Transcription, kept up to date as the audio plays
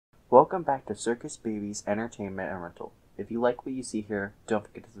Welcome back to Circus Baby's Entertainment and Rental. If you like what you see here, don't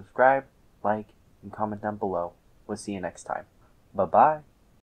forget to subscribe, like, and comment down below. We'll see you next time. Bye-bye.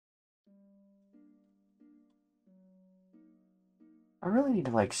 I really need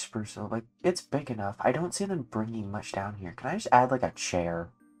to spruce it. It's big enough. I don't see them bringing much down here. Can I just add a chair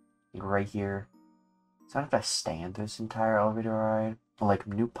right here? So I don't have to stand this entire elevator ride. Or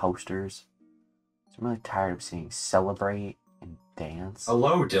new posters. So I'm really tired of seeing Celebrate and Dance.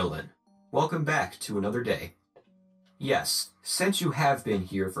 Hello, Dylan. Welcome back to another day. Yes, since you have been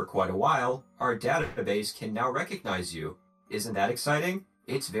here for quite a while, our database can now recognize you. Isn't that exciting?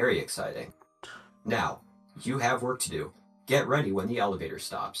 It's very exciting. Now, you have work to do. Get ready when the elevator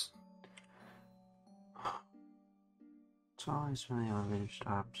stops. It's always when the elevator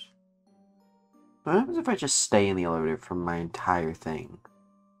stops. What happens if I just stay in the elevator for my entire thing?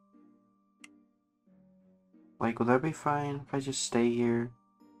 Will that be fine if I just stay here?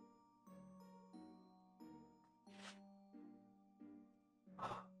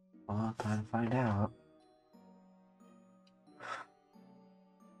 Well, time to find out.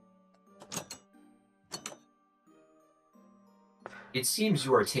 It seems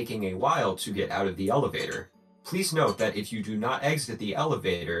you are taking a while to get out of the elevator. Please note that if you do not exit the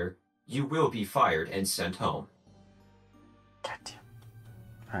elevator, you will be fired and sent home. Goddamn.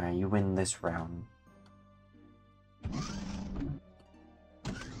 Alright, you win this round.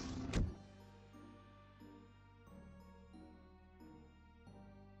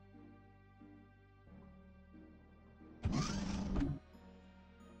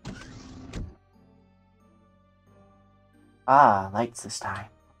 Ah, lights this time.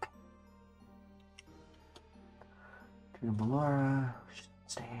 To Ballora, she's on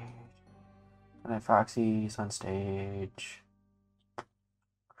stage. And then Foxy's on stage.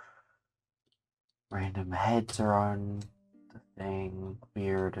 Random heads are on the thing.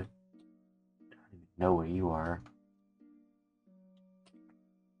 Weird. I don't even know where you are.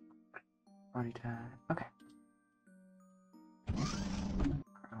 Party time. Okay.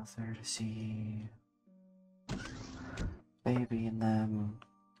 Girls there to see. Baby and them.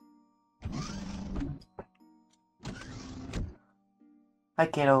 Hi,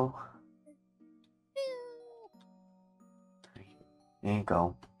 kiddo. There you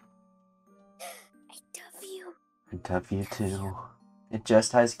go. I love you. I love you too. It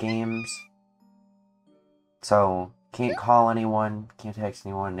just has games. So, can't call anyone, can't text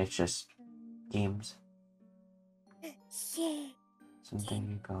anyone, it's just games. Yeah. So there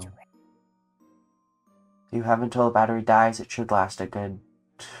you go. You have until the battery dies. It should last a good,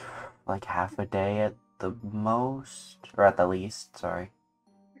 half a day at the most. Or at the least, sorry.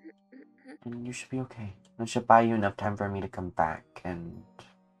 And you should be okay. It should buy you enough time for me to come back, and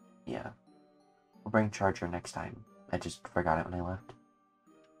yeah. We'll bring charger next time. I just forgot it when I left.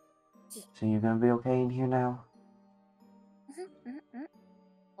 Yeah. So you're gonna be okay in here now?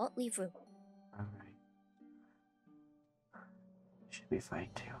 Won't leave room. Alright. Should be fine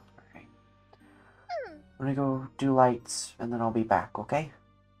too. Alright. I'm gonna go do lights, and then I'll be back, okay?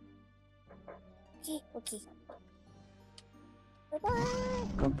 Okay. Bye-bye.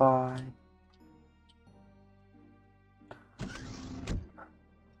 Goodbye.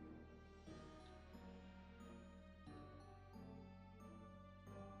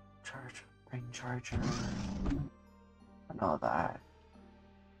 Charger. Bring charger. And all that.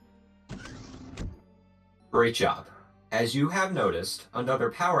 Great job. As you have noticed,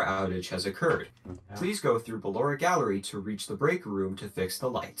 another power outage has occurred. Yeah. Please go through Ballora Gallery to reach the break room to fix the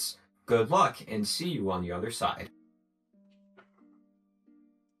lights. Good luck, and see you on the other side.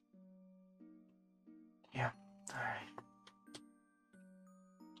 Yeah, alright.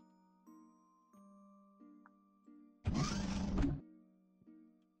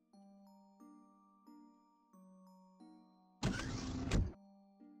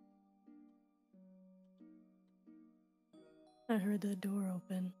 I heard that door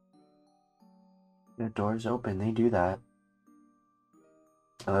open. The door's open, they do that.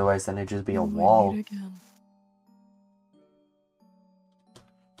 Otherwise, then it'd just be a We might wall. meet again.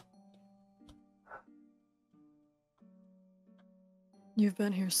 You've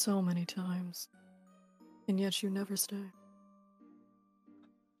been here so many times, and yet you never stay.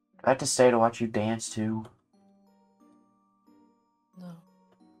 I have to stay to watch you dance too. No.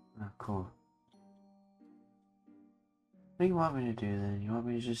 Oh, cool. What do you want me to do then? You want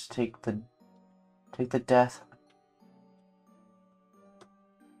me to just take the death?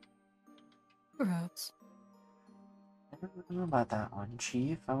 Perhaps. I don't know about that one,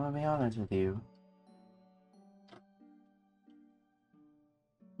 Chief. I'm gonna be honest with you.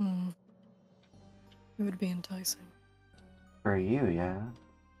 It would be enticing. For you, yeah.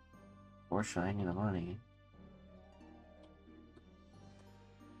 Unfortunately, I need the money.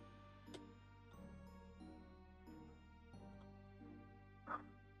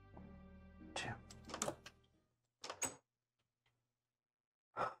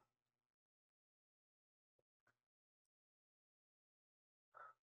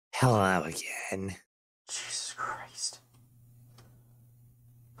 Hello again. Jesus Christ.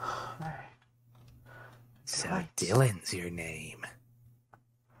 Alright. So Lights. Dylan's your name.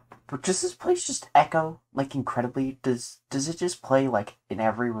 But does this place just echo, like, incredibly? Does it just play, like, in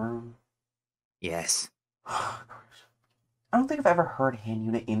every room? Yes. I don't think I've ever heard hand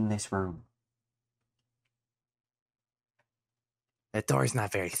unit in this room. The door's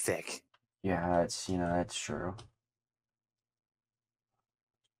not very thick. Yeah, that's, that's true.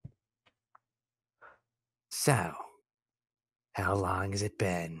 So, how long has it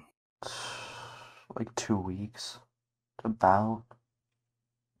been? Like 2 weeks. About.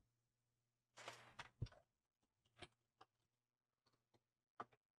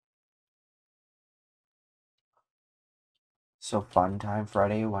 So Funtime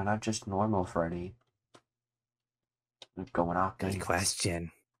Freddy, why not just normal Freddy? Going off Good base.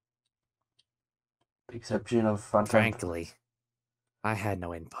 question. The exception of Funtime. Frankly, I had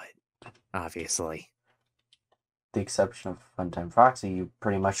no input, obviously. The exception of Funtime Foxy, you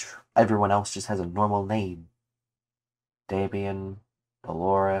pretty much everyone else just has a normal name. Damien,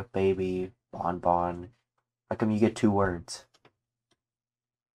 Ballora, Baby, BonBon. How come you get 2 words?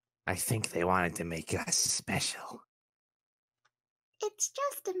 I think they wanted to make us special. It's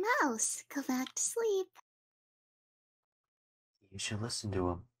just a mouse. Go back to sleep. You should listen to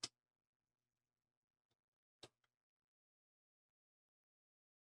him.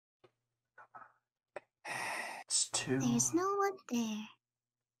 It's 2. There's no one there.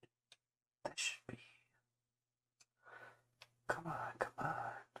 That should be. Come on, come on.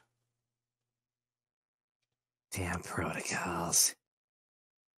 Damn protocols.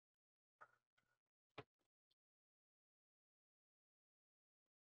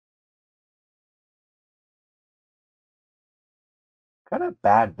 Kind of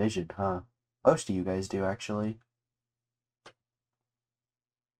bad vision, huh? Most of you guys do, actually.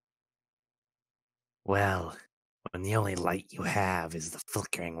 Well, when the only light you have is the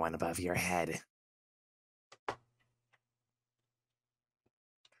flickering one above your head,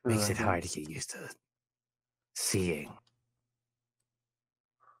 makes it hard to get used to seeing.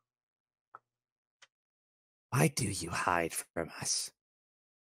 Why do you hide from us?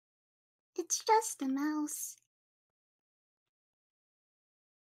 It's just a mouse.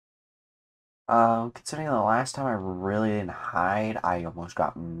 Considering the last time I really didn't hide, I almost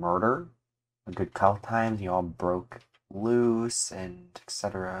got murdered a good couple times. You all broke loose and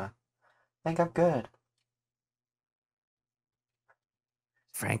etc. I think I'm good.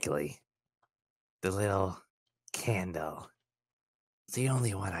 Frankly, the little candle is the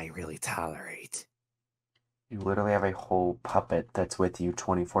only one I really tolerate. You literally have a whole puppet that's with you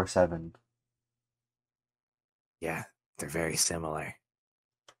 24/7. Yeah, they're very similar.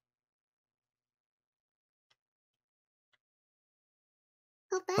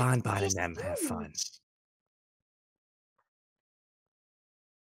 Go back BonBon to and them have fun. storage.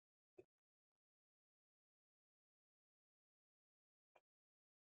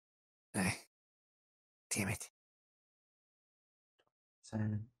 Damn it.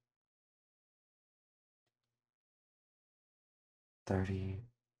 30.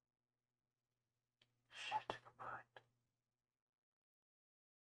 Shit, come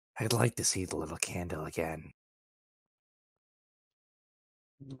I'd like to see the little candle again.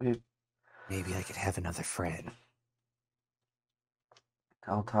 on. Maybe I could have another friend.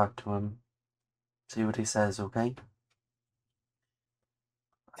 I'll talk to him. See what he says, okay?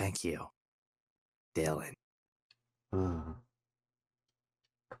 Thank you, Dylan. Ugh.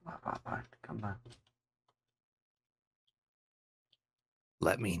 Come on, Papa. Come on.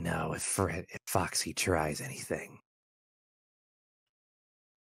 Let me know if Foxy tries anything.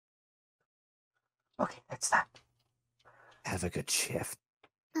 Okay, that's that. Have a good shift.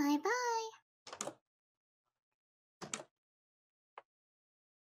 Bye-bye.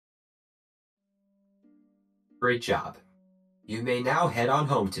 Great job. You may now head on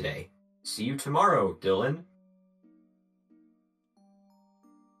home today. See you tomorrow, Dylan.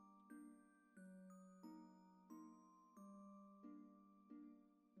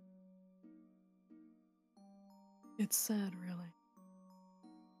 It's sad, really.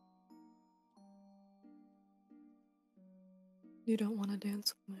 You don't want to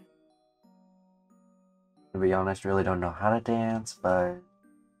dance with me. To be honest, really don't know how to dance, but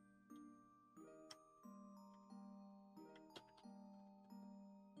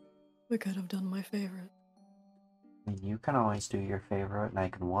We could have done my favorite. I mean, you can always do your favorite and I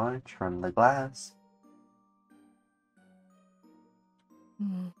can watch from the glass.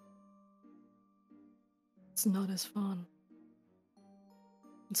 Hmm. It's not as fun.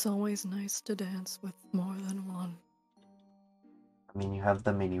 It's always nice to dance with more than one. I mean, you have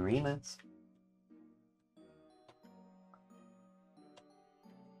the mini arenas.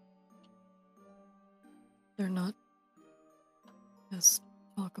 They're not as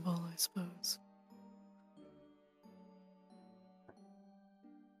talkable, I suppose.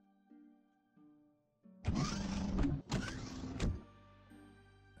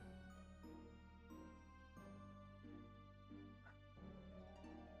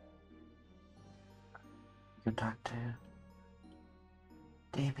 You can talk to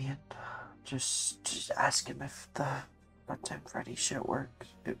Damien. Just ask him if the Funtime Freddy shit works.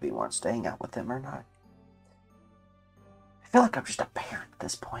 If he wants to hang out with him or not. I feel like I'm just a parent at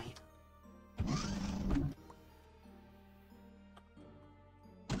this point.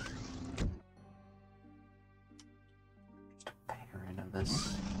 Just a parent of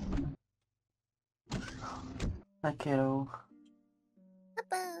this. Hi, kiddo.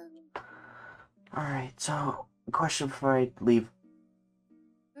 Alright, so, question before I leave.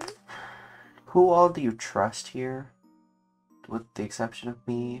 Who all do you trust here? With the exception of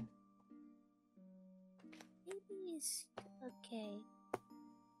me? Maybe he's okay.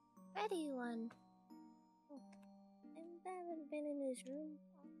 Freddy one. I haven't been in his room,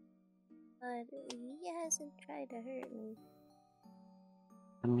 but he hasn't tried to hurt me.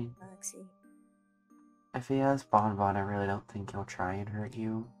 I mean, Foxy. if he has BonBon, I really don't think he'll try and hurt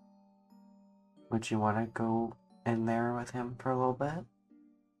you. Would you want to go in there with him for a little bit?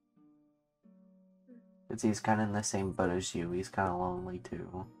 Because he's kind of in the same boat as you. He's kind of lonely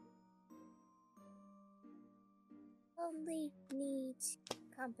too. Only needs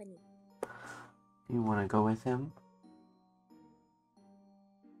company. You want to go with him?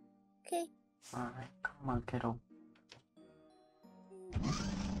 Okay. Alright, come on, kiddo.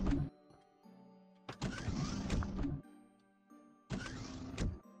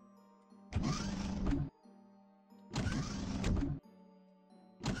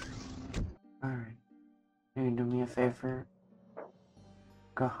 Alright. You can do me a favor?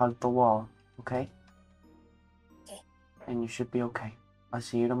 Go hug the wall, okay? Okay. And you should be okay. I'll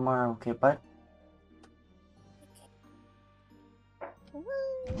see you tomorrow, okay, bud? Okay. Woo!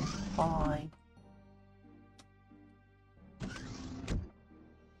 Bye.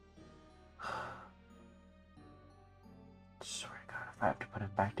 Swear to God, if I have to put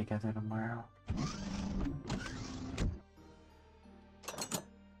it back together tomorrow.